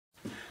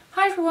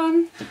Hi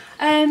everyone,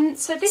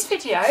 so this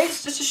video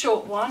is just a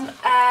short one.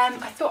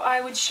 I thought I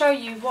would show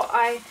you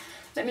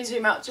let me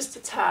zoom out just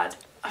a tad.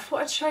 I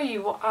thought I'd show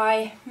you what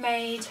I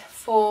made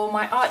for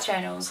my art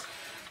journals.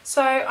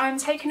 So I'm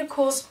taking a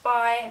course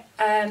by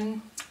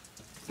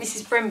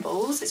Mrs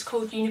Brimbles. It's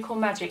called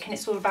Unicorn Magic and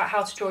it's all about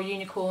how to draw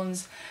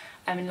unicorns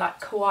in like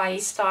kawaii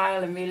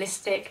style and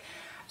realistic.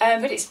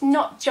 But it's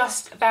not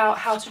just about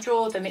how to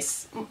draw them,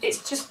 it's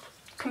just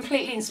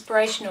completely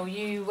inspirational.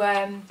 You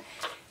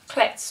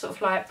collect sort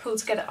of like pull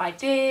together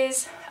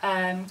ideas,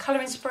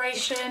 colour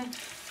inspiration.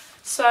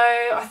 So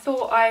I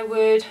thought I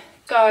would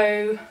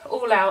go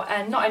all out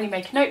and not only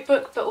make a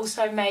notebook but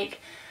also make,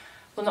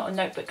 well not a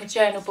notebook, a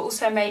journal, but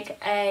also make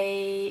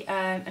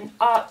an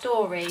art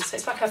dory. So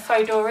it's like a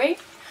faux dory,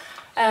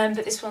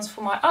 but this one's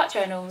for my art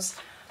journals.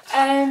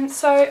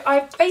 So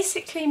I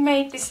basically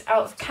made this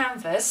out of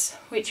canvas,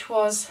 which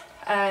was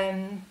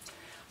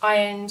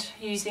ironed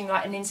using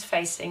like an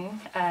interfacing,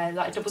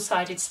 like a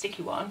double-sided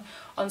sticky one,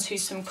 onto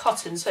some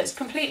cotton. So it's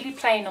completely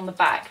plain on the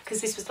back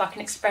because this was like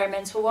an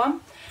experimental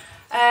one.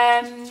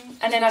 And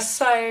then then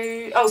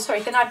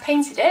I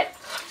painted it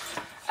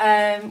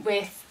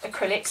with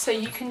acrylic. So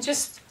you can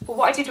just, well,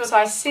 what I did was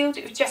I sealed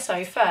it with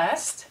gesso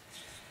first,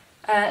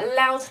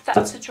 allowed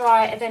that to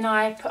dry, and then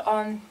I put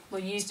on, well,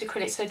 used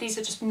acrylic. So these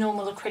are just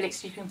normal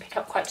acrylics you can pick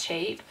up quite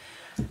cheap.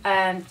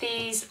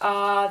 These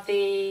are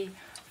the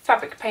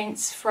fabric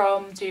paints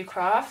from Do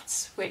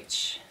Crafts,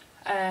 which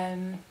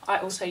I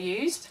also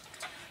used.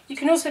 You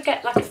can also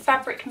get like a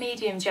fabric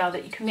medium gel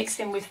that you can mix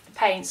in with the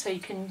paint, so you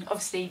can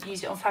obviously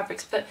use it on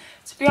fabrics. But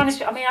to be honest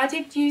with you, I mean, I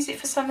did use it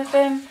for some of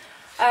them,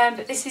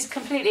 but this is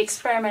completely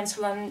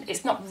experimental and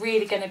it's not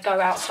really going to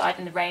go outside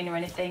in the rain or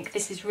anything.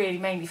 This is really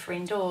mainly for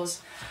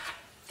indoors.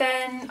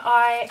 Then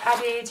I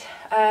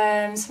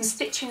added some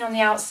stitching on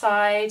the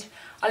outside.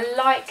 I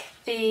like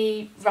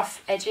the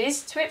rough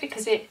edges to it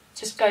because it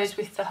just goes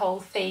with the whole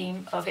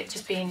theme of it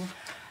just being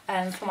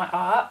for my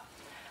art.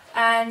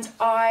 And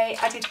I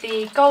added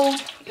the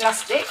gold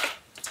elastic,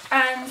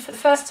 and for the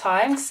first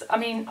time, I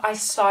mean, I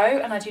sew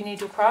and I do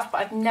needlecraft,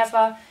 but I've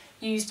never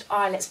used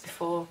eyelets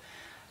before.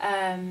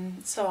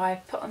 So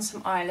I put on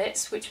some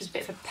eyelets, which was a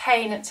bit of a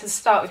pain to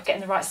start with, getting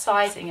the right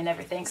sizing and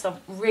everything, so I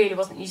really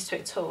wasn't used to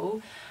it at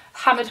all.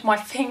 Hammered my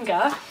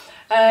finger,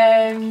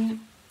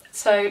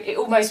 so it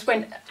almost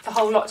went, the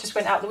whole lot just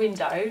went out the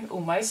window,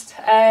 almost.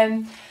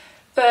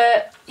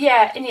 But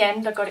yeah, in the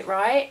end I got it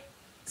right.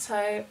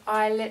 So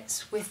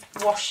eyelets with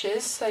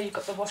washers, so you've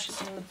got the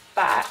washers on the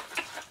back.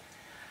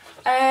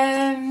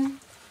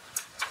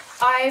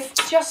 I've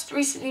just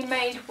recently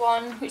made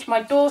one, which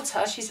my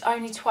daughter, she's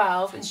only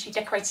 12 and she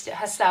decorated it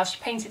herself. She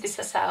painted this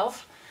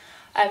herself.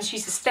 She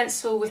used a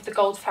stencil with the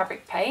gold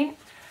fabric paint,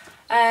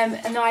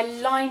 and I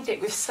lined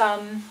it with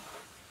some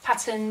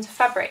patterned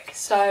fabric,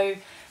 so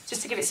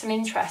just to give it some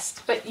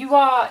interest. But you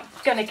are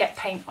going to get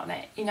paint on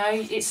it, you know,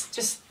 it's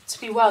just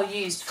to be well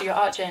used for your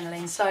art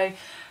journaling. So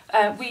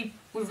we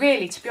were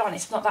really, to be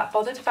honest, not that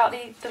bothered about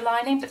the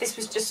lining, but this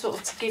was just sort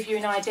of to give you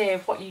an idea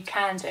of what you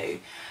can do.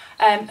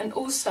 And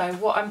also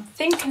what I'm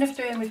thinking of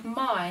doing with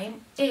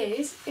mine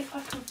is, if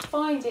I can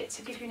find it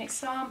to give you an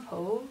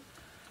example.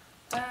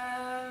 Oh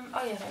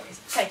yeah, there it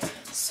is. Okay,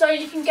 so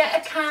you can get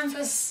a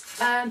canvas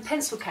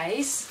pencil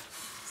case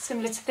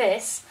similar to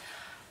this.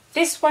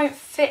 This won't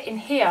fit in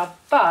here,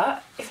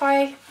 but if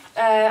I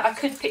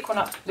could pick one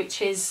up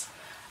which is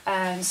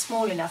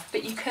small enough,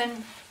 but you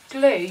can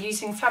glue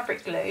using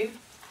fabric glue.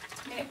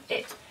 I mean,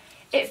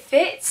 it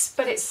fits,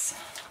 but it's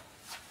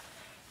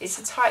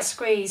a tight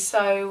squeeze,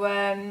 so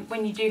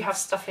when you do have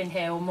stuff in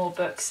here or more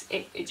books,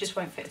 it just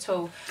won't fit at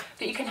all.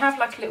 But you can have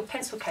like a little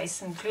pencil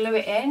case and glue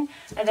it in,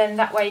 and then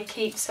that way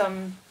keep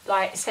some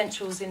like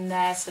essentials in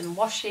there, some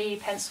washi,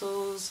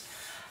 pencils,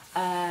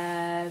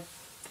 I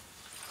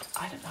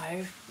don't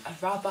know, a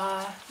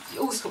rubber,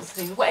 all sorts of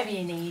things, whatever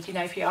you need, you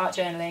know, for your art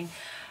journaling.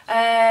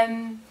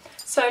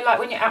 So like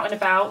when you're out and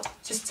about,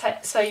 just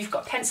so you've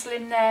got a pencil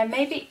in there,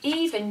 maybe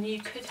even you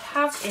could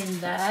have in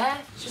there,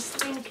 just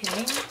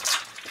thinking,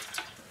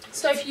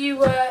 so if you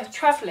were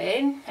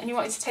travelling and you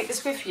wanted to take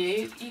this with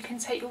you, you can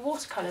take your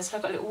watercolours. So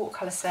I've got a little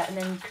watercolour set, and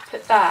then you could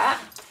put that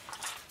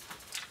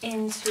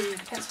into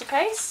the pencil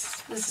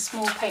case. There's a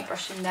small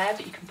paintbrush in there,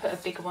 but you can put a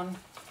bigger one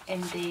in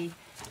the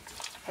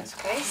pencil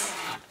case.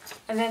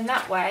 And then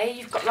that way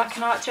you've got like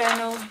an art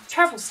journal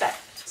travel set.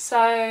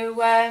 So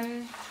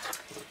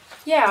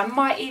yeah, I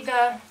might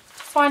either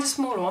find a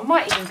smaller one,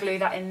 might even glue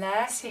that in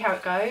there, see how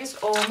it goes,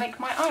 or make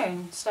my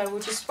own. So we'll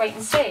just wait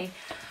and see.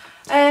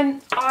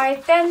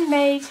 I then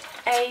made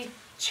a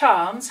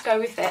charm to go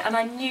with it, and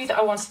I knew that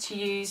I wanted to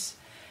use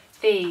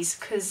these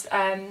because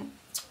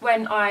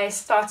when I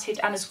started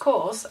Anna's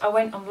course, I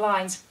went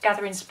online to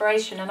gather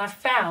inspiration, and I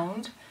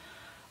found,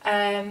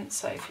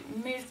 so if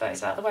you move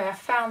those out of the way, I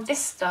found this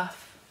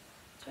stuff.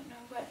 I don't know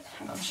where,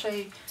 hang on, I'll show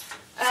you,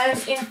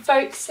 in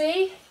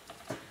Folksy.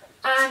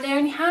 And they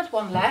only had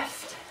one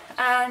left,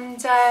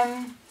 and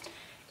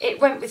it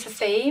went with the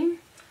theme.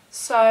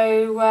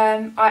 So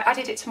I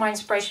added it to my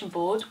inspiration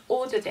board,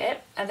 ordered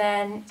it, and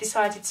then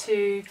decided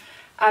to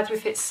add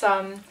with it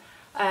some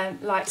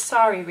like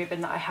sari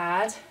ribbon that I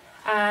had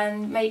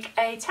and make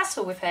a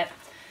tassel with it.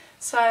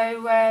 So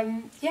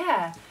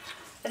yeah,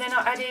 and then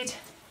I added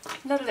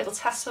another little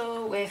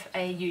tassel with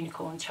a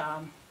unicorn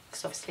charm,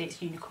 because obviously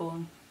it's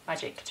unicorn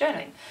magic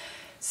journaling.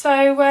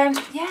 So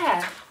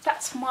yeah,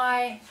 that's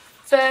my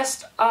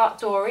first art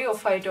dory or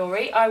faux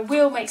dory. I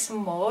will make some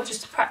more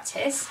just to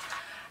practice,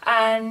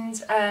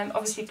 and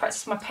obviously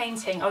practice my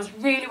painting. I was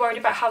really worried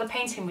about how the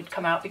painting would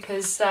come out,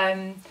 because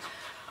I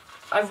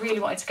really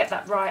wanted to get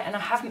that right, and I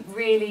haven't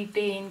really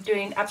been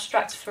doing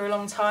abstract for a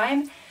long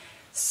time.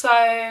 So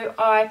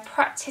I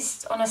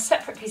practiced on a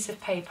separate piece of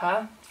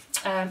paper.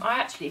 I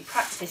actually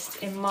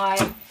practiced in my,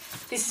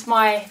 this is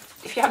my,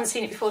 if you haven't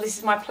seen it before, this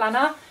is my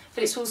planner,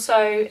 but it's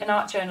also an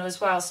art journal as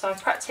well. So I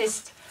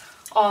practiced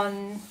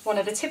on one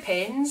of the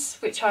tip-ins,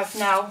 which I've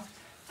now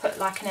put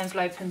like an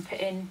envelope and put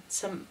in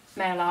some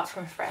mail art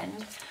from a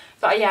friend.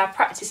 But yeah, I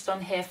practiced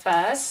on here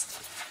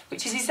first,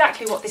 which is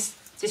exactly what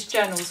this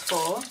journal's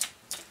for.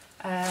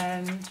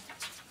 And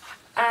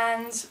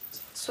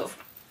sort of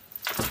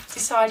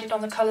decided on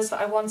the colours that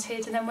I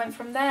wanted and then went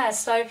from there.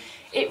 So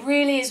it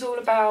really is all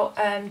about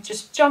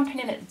just jumping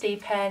in at the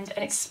deep end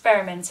and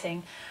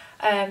experimenting.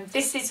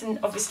 This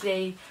isn't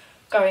obviously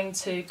going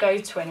to go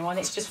to anyone,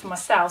 it's just for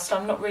myself, so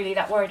I'm not really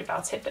that worried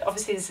about it, but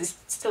obviously there's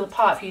still a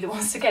part of you that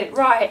wants to get it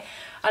right,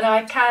 and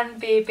I can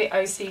be a bit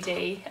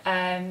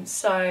OCD,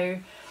 so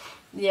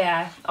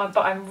yeah, but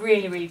I'm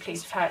really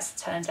pleased with how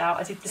it's turned out.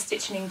 I did the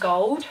stitching in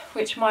gold,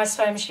 which my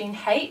sewing machine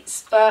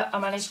hates, but I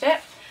managed it.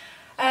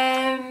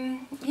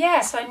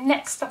 Yeah, so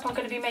next up I'm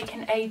going to be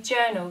making a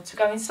journal to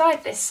go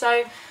inside this,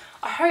 so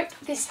I hope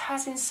this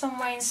has in some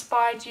way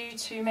inspired you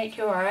to make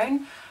your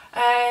own.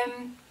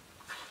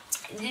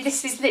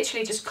 This is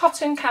literally just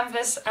cotton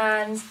canvas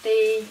and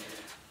the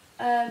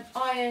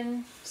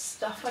iron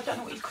stuff, I don't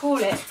know what you call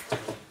it.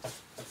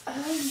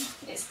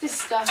 It's this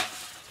stuff.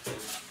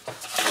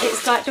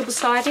 It's like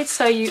double-sided,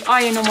 so you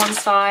iron on one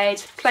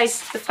side,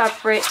 place the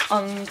fabric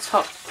on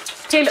top,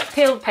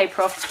 peel the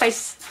paper off,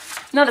 place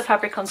another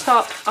fabric on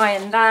top,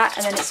 iron that,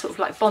 and then it's sort of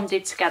like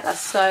bonded together.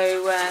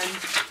 So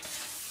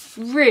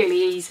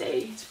really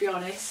easy, to be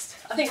honest.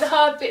 I think the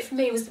hard bit for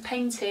me was the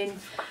painting,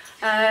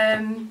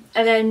 and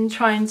then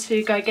trying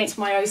to go against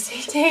my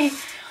OCD.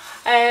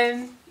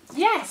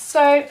 Yeah,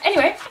 so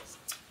anyway,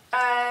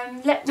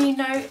 let me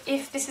know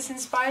if this has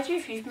inspired you,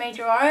 if you've made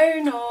your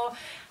own or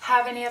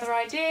have any other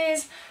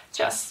ideas.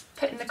 Just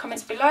put in the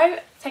comments below.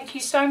 Thank you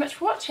so much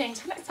for watching.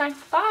 Till next time,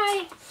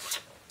 bye.